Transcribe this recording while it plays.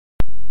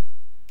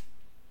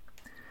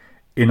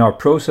In our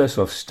process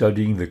of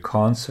studying the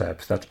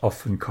concepts that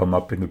often come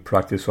up in the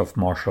practice of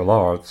martial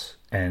arts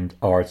and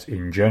arts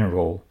in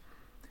general,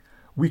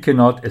 we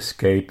cannot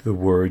escape the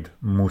word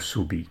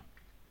musubi.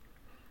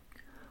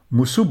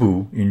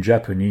 Musubu in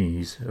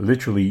Japanese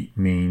literally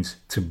means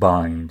to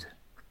bind,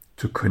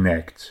 to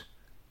connect,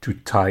 to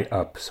tie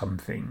up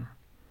something.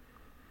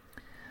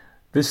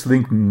 This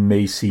link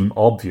may seem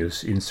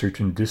obvious in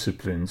certain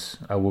disciplines.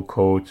 I will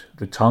quote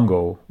the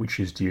Tango, which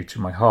is dear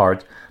to my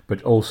heart,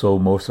 but also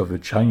most of the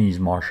Chinese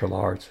martial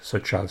arts,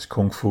 such as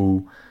Kung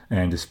Fu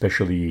and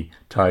especially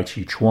Tai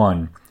Chi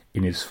Chuan,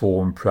 in its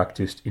form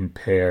practiced in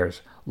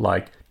pairs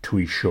like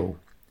Tui Shou,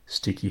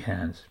 sticky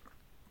hands.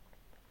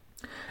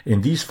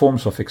 In these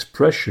forms of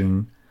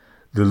expression,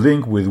 the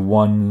link with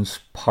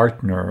one's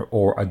partner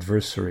or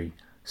adversary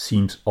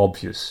seems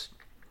obvious,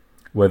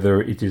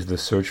 whether it is the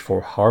search for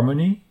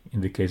harmony in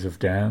the case of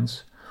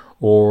dance,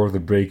 or the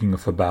breaking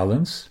of a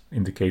balance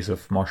in the case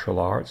of martial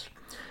arts.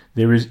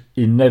 There is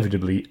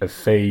inevitably a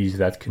phase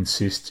that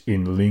consists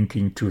in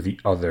linking to the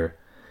other,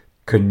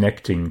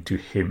 connecting to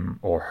him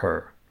or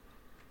her.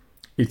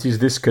 It is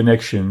this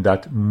connection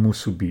that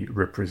Musubi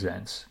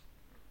represents.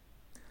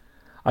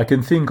 I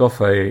can think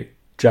of a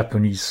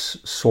Japanese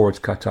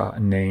sword kata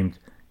named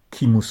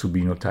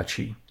Kimusubi no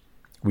Tachi,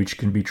 which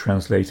can be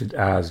translated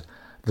as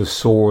the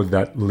sword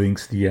that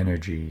links the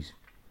energies.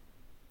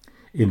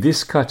 In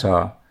this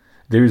kata,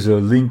 there is a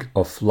link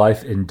of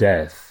life and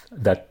death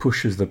that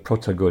pushes the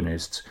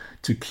protagonists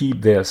to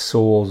keep their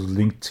souls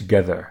linked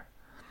together,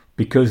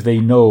 because they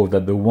know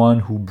that the one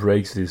who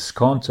breaks this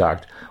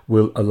contact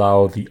will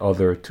allow the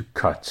other to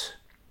cut.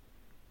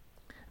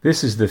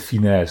 This is the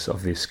finesse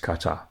of this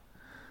kata,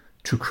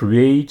 to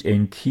create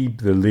and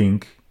keep the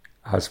link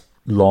as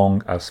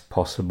long as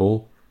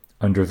possible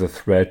under the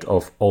threat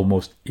of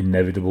almost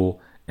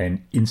inevitable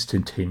and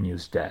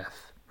instantaneous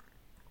death.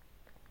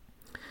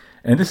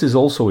 And this is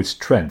also its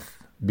strength,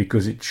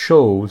 because it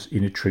shows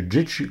in a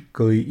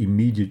tragically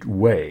immediate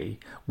way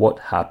what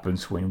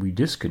happens when we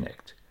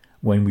disconnect,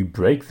 when we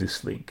break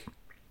this link.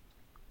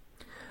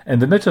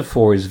 And the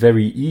metaphor is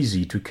very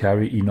easy to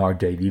carry in our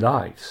daily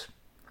lives.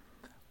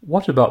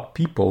 What about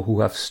people who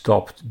have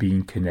stopped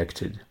being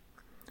connected?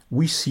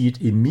 We see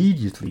it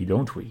immediately,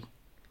 don't we?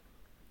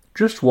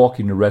 Just walk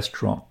in a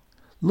restaurant,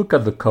 look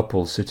at the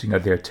couple sitting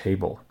at their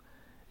table.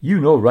 You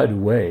know right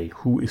away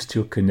who is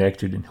still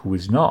connected and who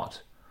is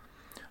not.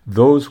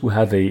 Those who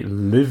have a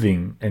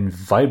living and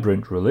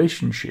vibrant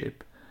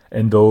relationship,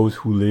 and those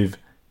who live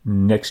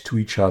next to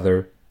each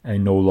other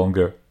and no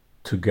longer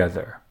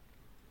together.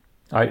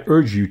 I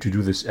urge you to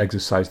do this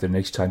exercise the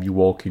next time you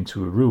walk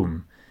into a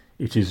room.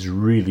 It is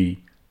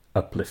really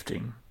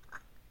uplifting.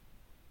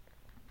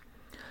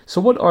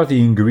 So what are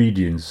the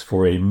ingredients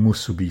for a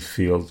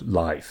musubi-filled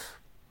life?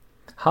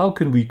 How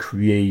can we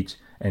create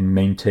and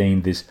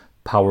maintain this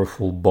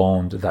powerful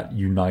bond that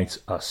unites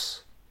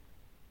us?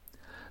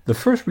 The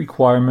first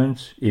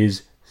requirement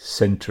is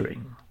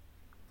centering.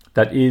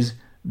 That is,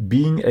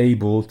 being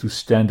able to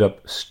stand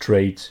up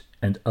straight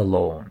and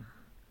alone.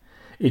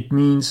 It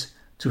means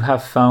to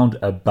have found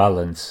a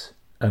balance,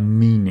 a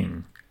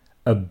meaning,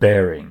 a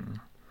bearing.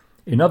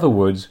 In other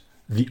words,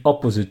 the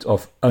opposite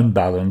of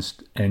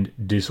unbalanced and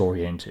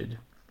disoriented.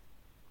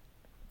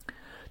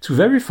 To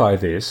verify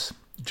this,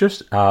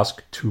 just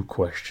ask two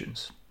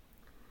questions.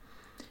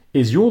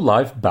 Is your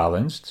life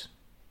balanced?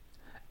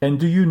 And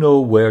do you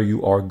know where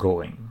you are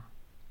going?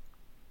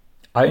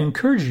 I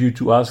encourage you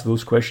to ask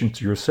those questions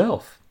to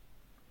yourself.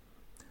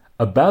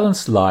 A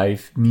balanced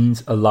life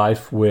means a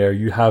life where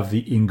you have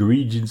the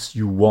ingredients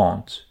you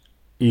want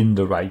in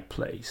the right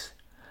place.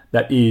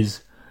 That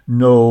is,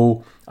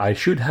 no, I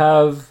should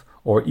have,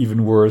 or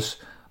even worse,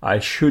 I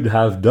should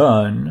have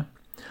done.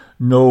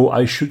 No,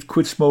 I should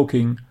quit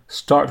smoking,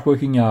 start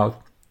working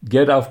out,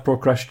 get out of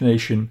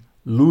procrastination,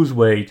 lose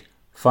weight,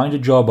 find a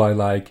job I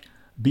like,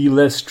 be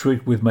less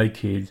strict with my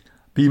kids,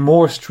 be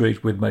more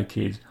strict with my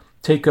kids,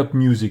 take up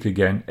music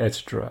again,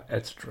 etc.,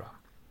 etc.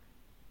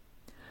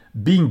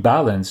 Being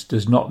balanced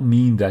does not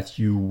mean that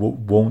you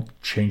won't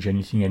change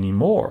anything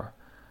anymore.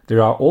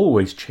 There are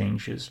always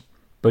changes,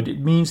 but it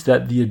means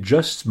that the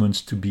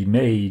adjustments to be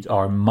made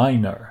are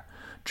minor,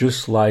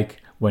 just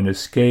like when a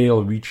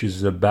scale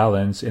reaches a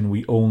balance and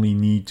we only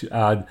need to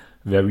add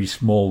very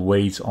small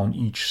weights on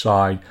each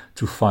side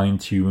to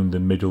fine-tune the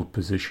middle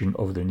position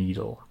of the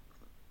needle.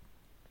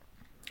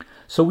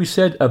 So we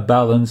said a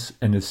balance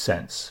and a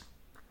sense.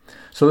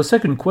 So the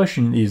second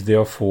question is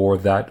therefore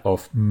that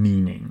of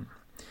meaning.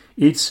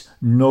 It's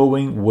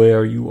knowing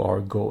where you are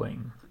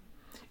going.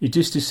 It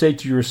is to say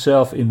to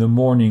yourself in the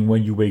morning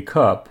when you wake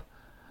up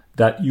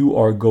that you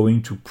are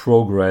going to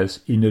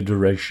progress in a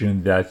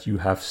direction that you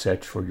have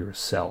set for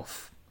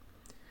yourself.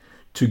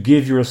 To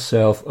give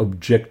yourself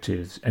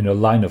objectives and a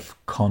line of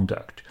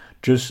conduct,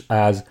 just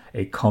as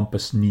a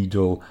compass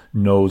needle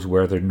knows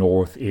where the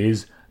north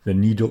is, the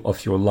needle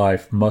of your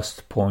life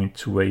must point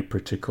to a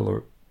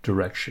particular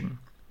direction.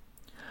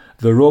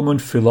 The Roman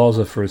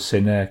philosopher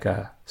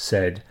Seneca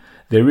said,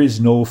 "There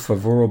is no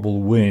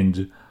favorable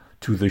wind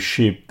to the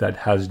ship that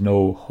has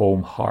no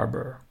home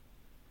harbor."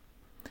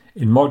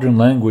 In modern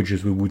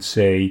languages, we would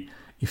say,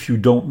 if you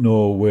don't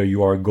know where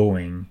you are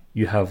going,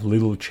 you have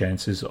little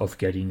chances of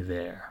getting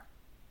there.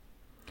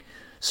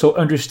 So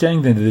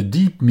understanding the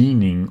deep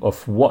meaning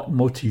of what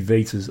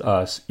motivates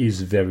us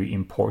is very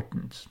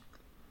important.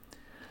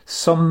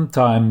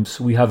 Sometimes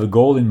we have a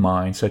goal in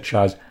mind, such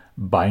as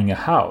buying a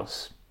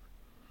house.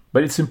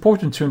 But it's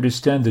important to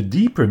understand the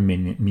deeper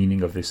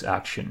meaning of this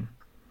action.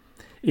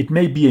 It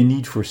may be a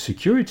need for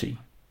security.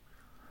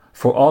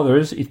 For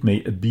others, it may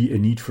be a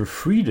need for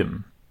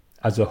freedom,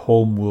 as a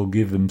home will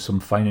give them some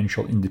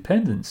financial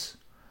independence.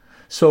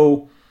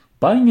 So,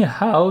 buying a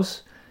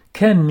house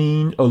can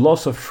mean a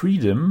loss of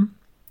freedom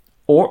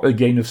or a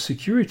gain of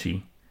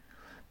security,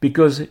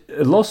 because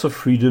a loss of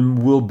freedom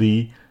will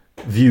be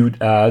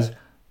viewed as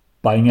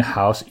buying a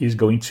house is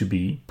going to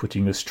be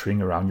putting a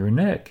string around your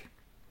neck.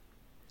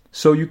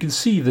 So you can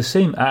see the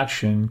same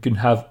action can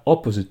have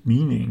opposite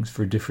meanings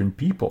for different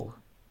people.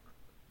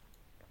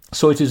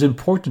 So it is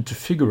important to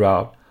figure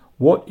out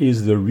what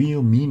is the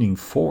real meaning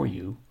for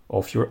you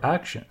of your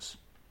actions.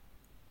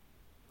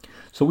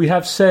 So we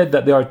have said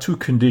that there are two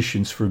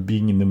conditions for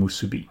being in the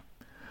Musubi.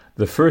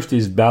 The first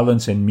is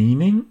balance and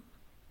meaning,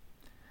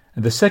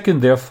 and the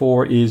second,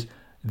 therefore, is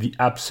the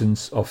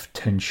absence of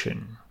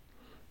tension.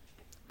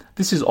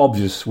 This is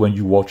obvious when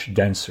you watch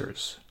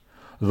dancers.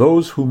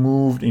 Those who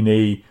moved in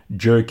a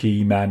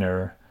jerky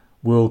manner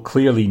will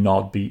clearly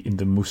not be in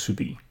the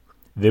Musubi.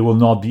 They will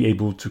not be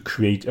able to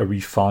create a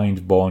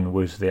refined bond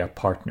with their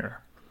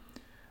partner.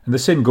 And the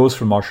same goes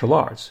for martial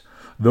arts.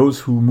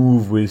 Those who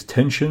move with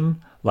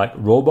tension, like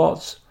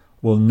robots,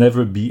 will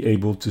never be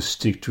able to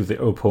stick to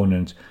their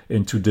opponent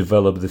and to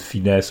develop the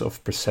finesse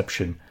of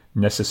perception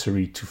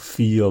necessary to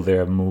feel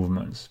their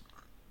movements.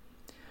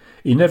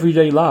 In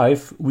everyday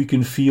life, we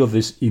can feel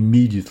this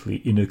immediately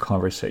in a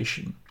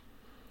conversation.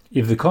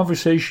 If the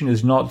conversation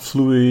is not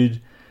fluid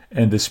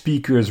and the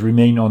speakers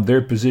remain on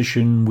their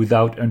position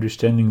without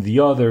understanding the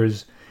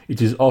others,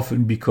 it is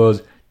often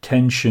because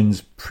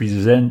tensions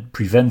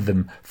prevent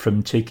them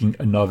from taking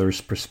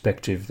another's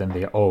perspective than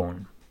their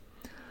own.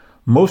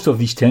 Most of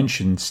these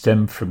tensions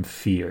stem from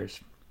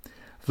fears.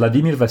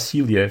 Vladimir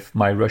Vassiliev,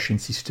 my Russian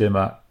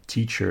Sistema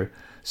teacher,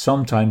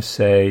 sometimes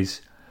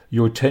says,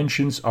 "Your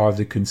tensions are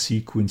the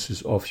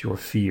consequences of your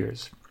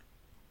fears."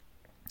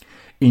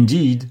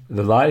 Indeed,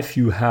 the life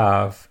you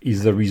have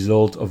is the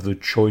result of the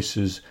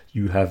choices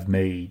you have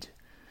made.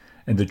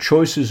 And the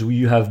choices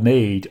you have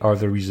made are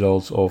the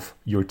results of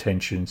your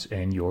tensions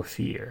and your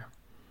fear.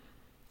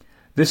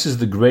 This is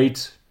the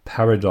great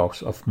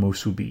paradox of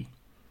Musubi.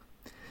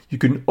 You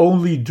can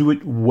only do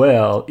it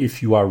well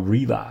if you are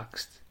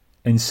relaxed.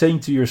 And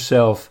saying to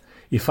yourself,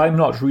 "If I'm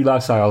not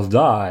relaxed, I'll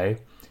die,"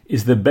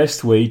 is the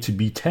best way to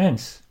be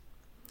tense.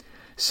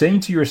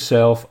 Saying to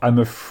yourself, "I'm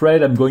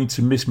afraid I'm going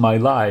to miss my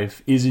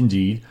life," is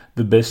indeed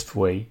the best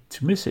way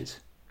to miss it.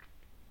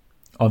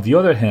 On the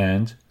other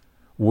hand,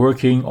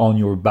 working on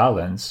your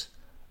balance,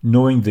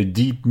 knowing the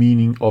deep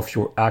meaning of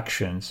your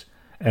actions,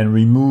 and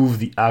remove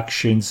the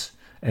actions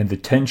and the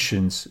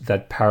tensions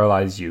that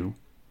paralyze you,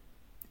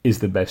 is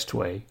the best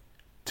way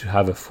to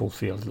have a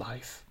fulfilled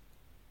life.